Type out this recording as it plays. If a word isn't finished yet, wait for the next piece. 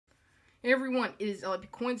Hey everyone, it is L.A.P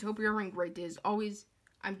Coins. Hope you're having a great day. As always,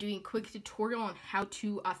 I'm doing a quick tutorial on how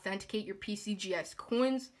to authenticate your PCGS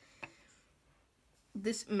coins.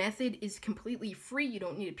 This method is completely free. You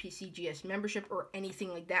don't need a PCGS membership or anything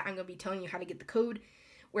like that. I'm going to be telling you how to get the code,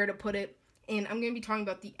 where to put it, and I'm going to be talking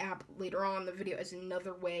about the app later on in the video as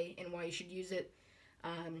another way and why you should use it.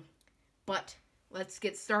 But let's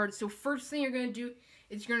get started. So first thing you're going to do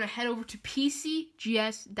is you're going to head over to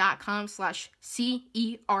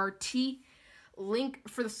pcgs.com/CERT. Link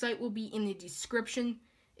for the site will be in the description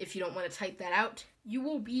if you don't want to type that out. You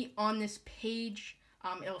will be on this page.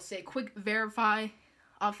 It'll say quick verify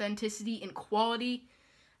authenticity and quality.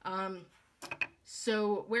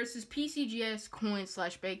 So where it says PCGS coin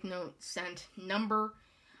 / banknote sent number,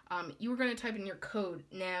 you are going to type in your code.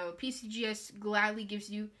 Now PCGS gladly gives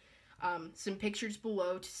you some pictures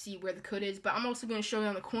below to see where the code is, but I'm also going to show you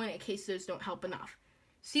on the coin in case those don't help enough.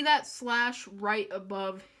 See that slash right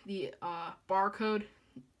above the barcode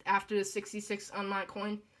after the 66 on my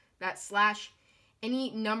coin? That slash. Any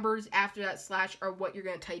numbers after that slash are what you're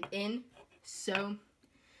going to type in. So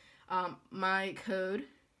my code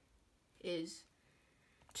is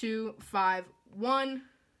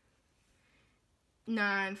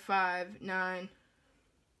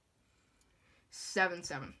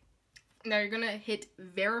 2519597. Now you're going to hit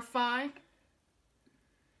verify,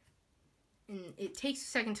 and it takes a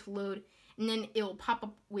second to load, and then it will pop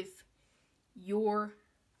up with your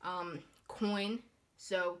coin.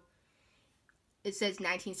 So it says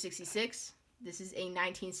 1966. This is a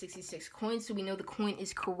 1966 coin, so we know the coin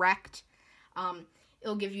is correct.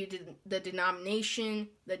 It'll give you the denomination,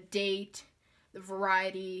 the date, the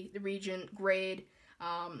variety, the region, grade,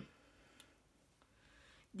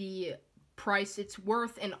 the price it's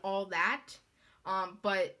worth, and all that.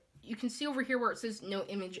 But you can see over here where it says no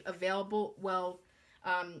image available. Well,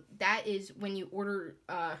 that is when you order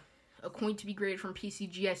a coin to be graded from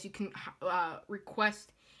PCGS. You can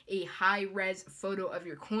request a high-res photo of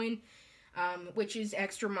your coin, which is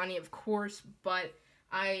extra money, of course, but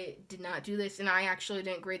I did not do this, and I actually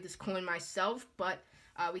didn't grade this coin myself, but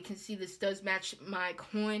we can see this does match my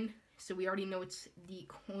coin, so we already know it's the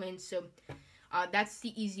coin. So that's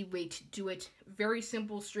the easy way to do it. Very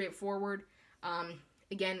simple, straightforward.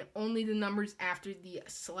 Again, only the numbers after the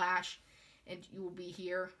slash, and you will be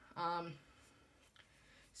here.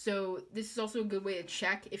 So this is also a good way to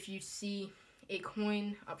check if you see a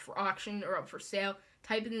coin up for auction or up for sale.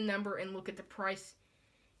 Type in the number and look at the price.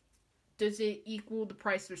 Does it equal the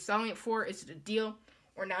price they're selling it for? Is it a deal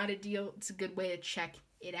or not a deal? It's a good way to check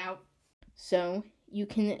it out. So you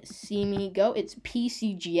can see me go. It's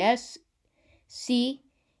PCGS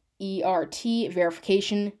CERT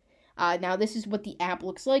verification. Now this is what the app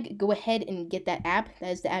looks like. Go ahead and get that app.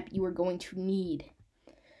 That is the app you are going to need.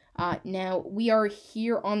 Now we are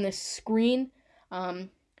here on the screen.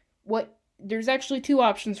 There's actually two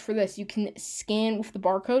options for this. You can scan with the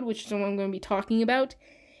barcode, which is what I'm going to be talking about,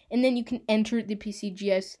 and then you can enter the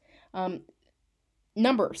PCGS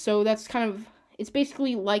number. So that's it's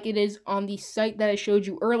basically like it is on the site that I showed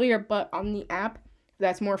you earlier, but on the app.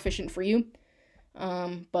 That's more efficient for you.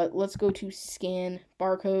 But let's go to scan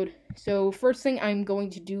barcode. So first thing I'm going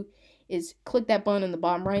to do is click that button in the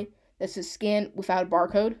bottom right that says scan without a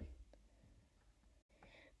barcode.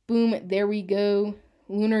 Boom, there we go.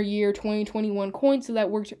 Lunar year 2021 coin, so that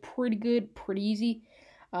works pretty good, pretty easy.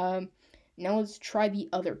 Now let's try the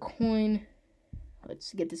other coin.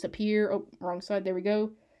 Let's get this up here. Oh, wrong side, there we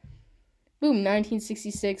go. Boom,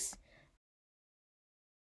 1966.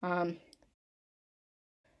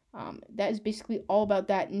 That is basically all about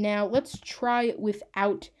that. Now let's try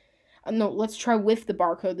without, let's try with the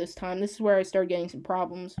barcode this time. This is where I started getting some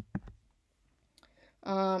problems.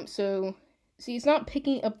 So see, it's not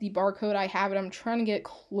picking up the barcode. I have it. I'm trying to get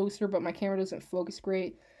closer, but my camera doesn't focus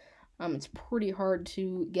great. It's pretty hard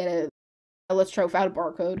to get it. Let's try without a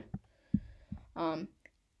barcode.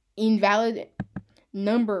 Invalid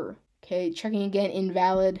number. Okay, checking again.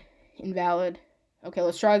 Invalid. Okay,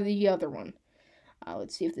 let's try the other one.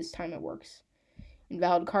 Let's see if this time it works.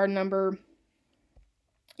 Invalid card number.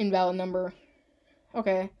 Invalid number.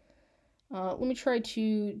 Okay. Let me try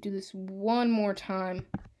to do this one more time.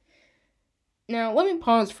 Now, let me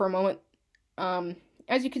pause for a moment.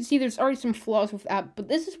 As you can see, there's already some flaws with the app, but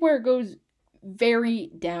this is where it goes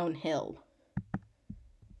very downhill.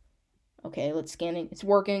 Okay, let's scan it. It's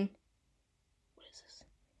working. What is this?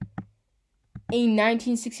 A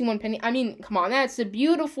 1961 penny. I mean, come on, that's a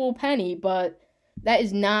beautiful penny, but that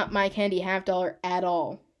is not my candy $50 at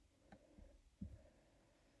all.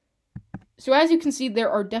 So as you can see,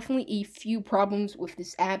 there are definitely a few problems with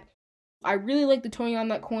this app. I really like the towing on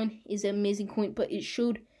that coin. It's an amazing coin, but it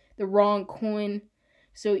showed the wrong coin.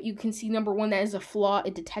 So you can see number one, that is a flaw.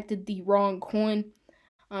 It detected the wrong coin.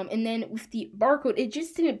 And then with the barcode, it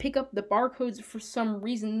just didn't pick up the barcodes for some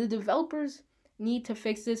reason. The developers need to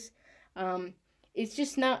fix this. It's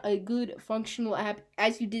just not a good functional app.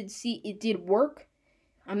 As you did see, it did work.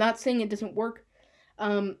 I'm not saying it doesn't work,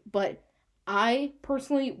 but I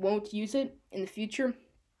personally won't use it in the future.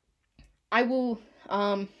 I will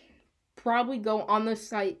probably go on the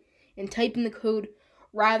site and type in the code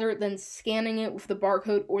rather than scanning it with the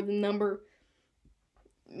barcode or the number.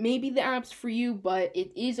 Maybe the app's for you, but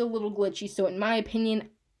it is a little glitchy, so in my opinion,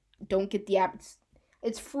 don't get the app.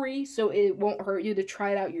 It's free, so it won't hurt you to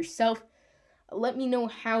try it out yourself. Let me know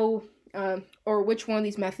how or which one of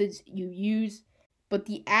these methods you use. But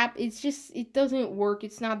the app, it doesn't work.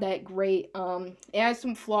 It's not that great. It has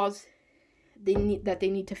some flaws they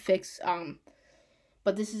need to fix.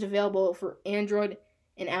 But this is available for Android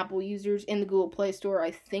and Apple users in the Google Play Store.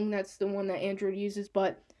 I think that's the one that Android uses,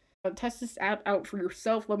 but test this app out for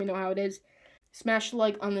yourself. Let me know how it is. Smash a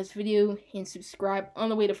like on this video and subscribe on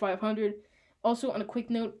the way to 500. Also, on a quick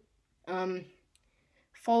note,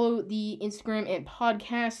 follow the Instagram and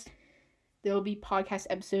podcast. There will be podcast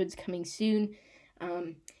episodes coming soon.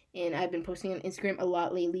 And I've been posting on Instagram a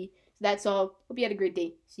lot lately. So that's all. Hope you had a great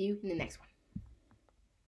day. See you in the next one.